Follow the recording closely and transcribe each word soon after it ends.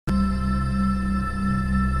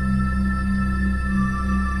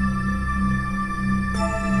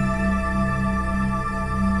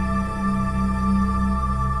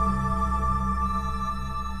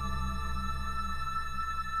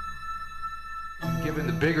given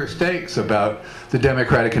the bigger stakes about the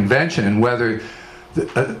Democratic Convention and whether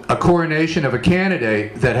a coronation of a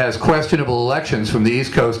candidate that has questionable elections from the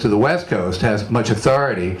East Coast to the West Coast has much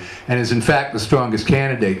authority and is in fact the strongest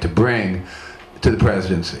candidate to bring to the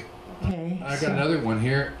presidency. Okay, I got another one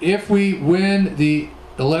here. If we win the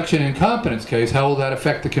election incompetence case, how will that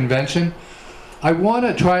affect the convention? I want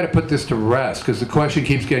to try to put this to rest because the question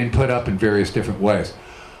keeps getting put up in various different ways.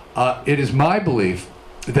 It is my belief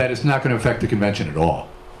that it's not going to affect the convention at all,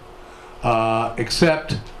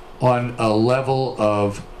 except on a level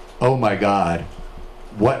of, oh my God,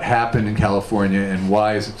 what happened in California and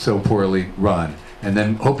why is it so poorly run? And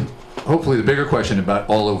then hopefully the bigger question about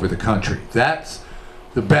all over the country. That's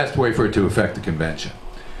the best way for it to affect the convention,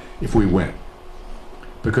 if we win.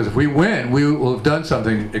 Because if we win, we will have done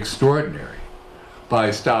something extraordinary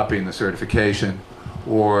by stopping the certification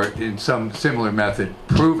or in some similar method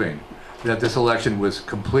proving that this election was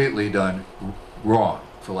completely done wrong,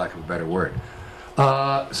 for lack of a better word.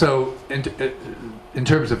 So in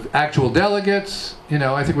terms of actual delegates, you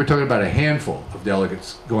know, I think we're talking about a handful of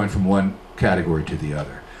delegates going from one category to the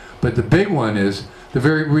other. But the big one is the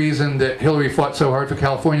very reason that Hillary fought so hard for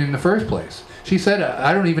California in the first place. She said,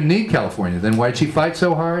 I don't even need California. Then why'd she fight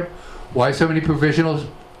so hard? Why so many provisionals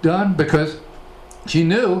done? Because she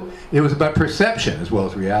knew it was about perception as well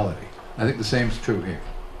as reality. I think the same is true here.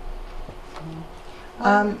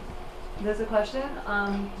 There's a question.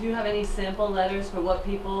 Do you have any sample letters for what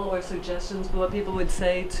people, or suggestions for what people would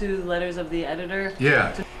say to letters of the editor?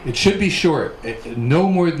 Yeah, it should be short. No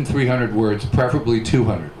more than 300 words, preferably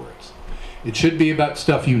 200 words. It should be about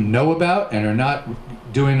stuff you know about and are not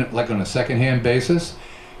doing it like on a second-hand basis.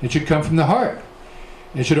 It should come from the heart.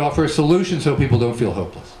 It should offer a solution so people don't feel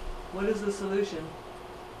hopeless. What is the solution?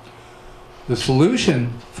 The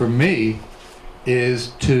solution for me is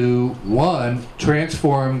to, one,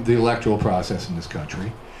 transform the electoral process in this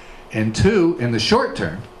country, and two, in the short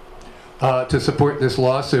term, to support this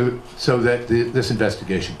lawsuit so that this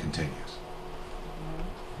investigation continues.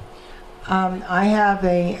 I have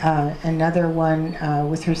another one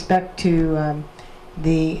with respect to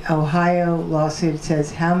the Ohio lawsuit. It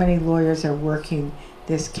says how many lawyers are working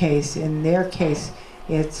this case. In their case,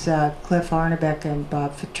 it's Cliff Arnebeck and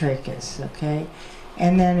Bob Fitrakis, okay?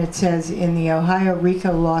 And then it says, in the Ohio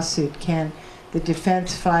RICO lawsuit, can the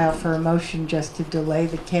defense file for a motion just to delay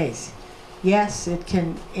the case? Yes, it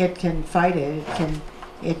can fight it.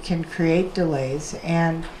 It can create delays.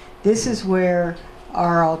 And this is where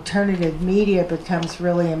our alternative media becomes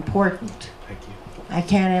really important. Thank you. I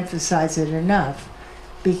can't emphasize it enough,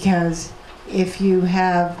 because if you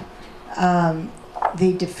have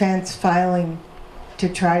the defense filing to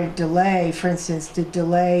try to delay, for instance, to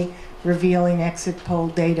delay revealing exit poll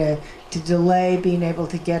data, to delay being able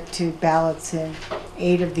to get to ballots in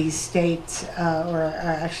 8 of these states, or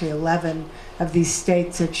actually 11 of these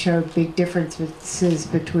states that showed big differences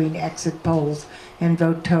between exit polls and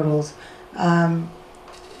vote totals. The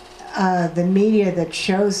media that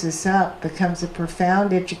shows this up becomes a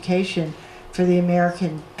profound education for the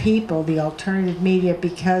American people, the alternative media,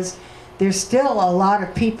 because there's still a lot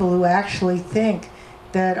of people who actually think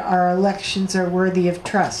that our elections are worthy of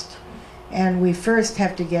trust. And we first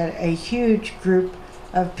have to get a huge group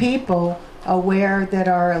of people aware that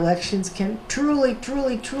our elections can truly,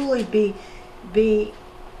 truly, truly be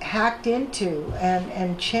hacked into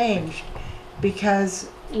and changed, because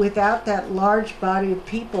without that large body of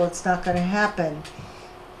people, it's not going to happen.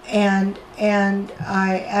 And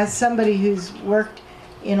I, as somebody who's worked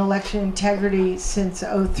in election integrity since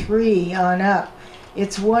 '03 on up,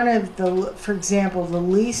 it's one of the, for example, the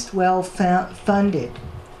least well-funded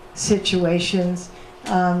situations.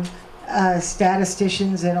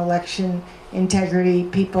 Statisticians and election integrity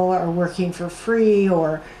people are working for free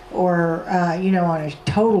or you know, on a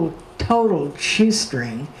total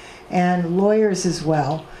shoestring, and lawyers as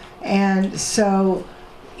well. And so,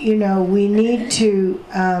 you know, we need to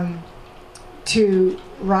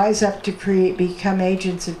rise up to become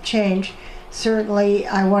agents of change. Certainly,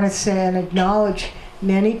 I want to say and acknowledge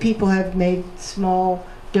many people have made small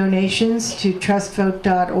donations to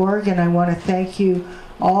TrustVote.org, and I want to thank you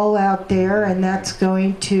all out there, and that's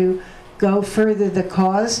going to go further the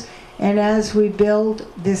cause. And as we build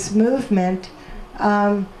this movement,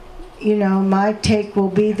 you know, my take will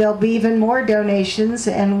be there'll be even more donations,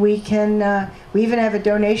 and we can we even have a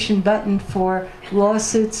donation button for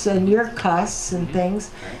lawsuits and your costs and things,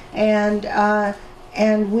 and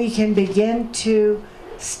we can begin to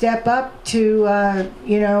step up to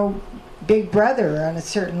you know, Big Brother on a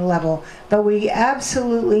certain level. But we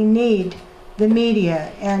absolutely need the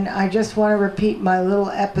media, and I just want to repeat my little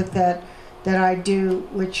epithet that I do,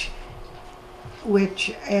 which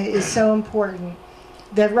which is so important,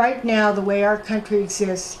 that right now the way our country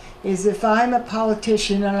exists is if I'm a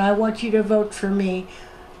politician and I want you to vote for me,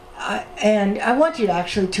 and I want you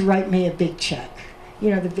actually to write me a big check,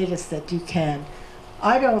 you know, the biggest that you can.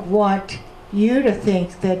 I don't want you to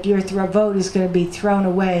think that your vote is going to be thrown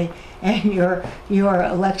away and your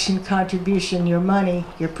election contribution, your money,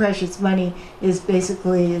 your precious money, is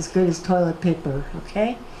basically as good as toilet paper,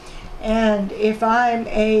 okay? And if I'm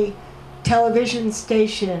a television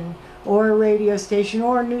station or a radio station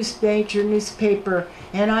or a major newspaper,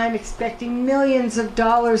 and I'm expecting millions of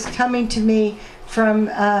dollars coming to me from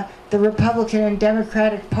the Republican and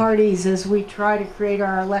Democratic parties as we try to create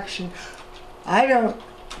our election, I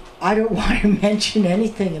don't want to mention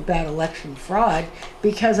anything about election fraud,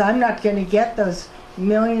 because I'm not going to get those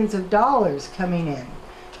millions of dollars coming in,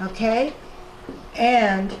 okay?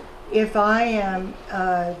 And if I am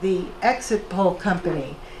the exit poll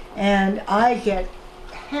company and I get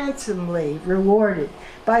handsomely rewarded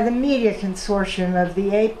by the media consortium of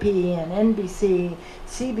the AP and NBC,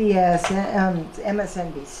 CBS,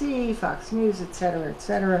 MSNBC, Fox News,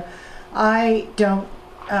 etc., I don't,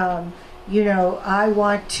 you know, I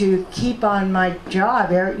want to keep on my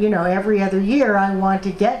job. You know, every other year I want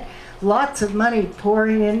to get lots of money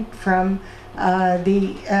pouring in from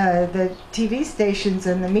the TV stations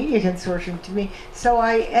and the media consortium to me. So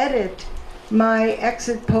I edit my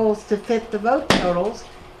exit polls to fit the vote totals.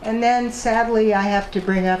 And then sadly I have to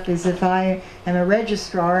bring up is if I am a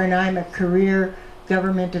registrar and I'm a career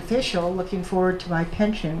government official looking forward to my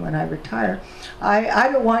pension when I retire, I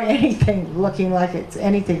don't want anything looking like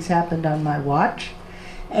anything's happened on my watch.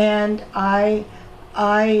 And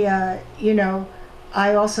you know,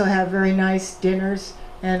 I also have very nice dinners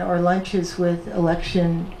or lunches with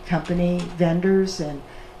election company vendors, and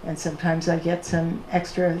sometimes I get some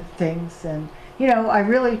extra things. And you know, I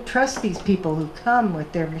really trust these people who come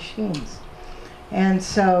with their machines. And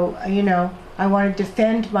so, you know, I want to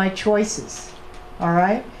defend my choices, all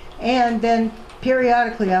right? And then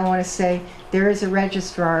periodically I want to say there is a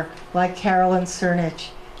registrar like Carolyn Cernich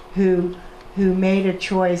who made a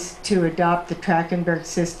choice to adopt the Trachtenberg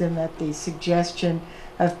system at the suggestion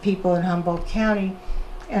of people in Humboldt County.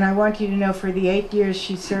 And I want you to know, for the 8 years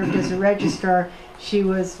she served as a registrar, she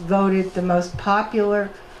was voted the most popular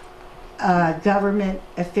government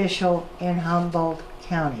official in Humboldt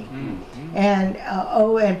County. Mm-hmm. And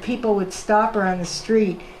and people would stop her on the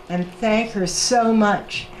street and thank her so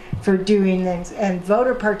much for doing things. And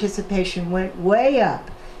voter participation went way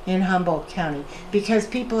up in Humboldt County because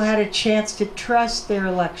people had a chance to trust their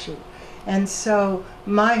election. And so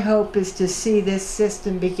my hope is to see this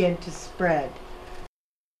system begin to spread.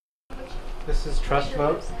 This is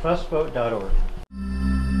TrustVote.org.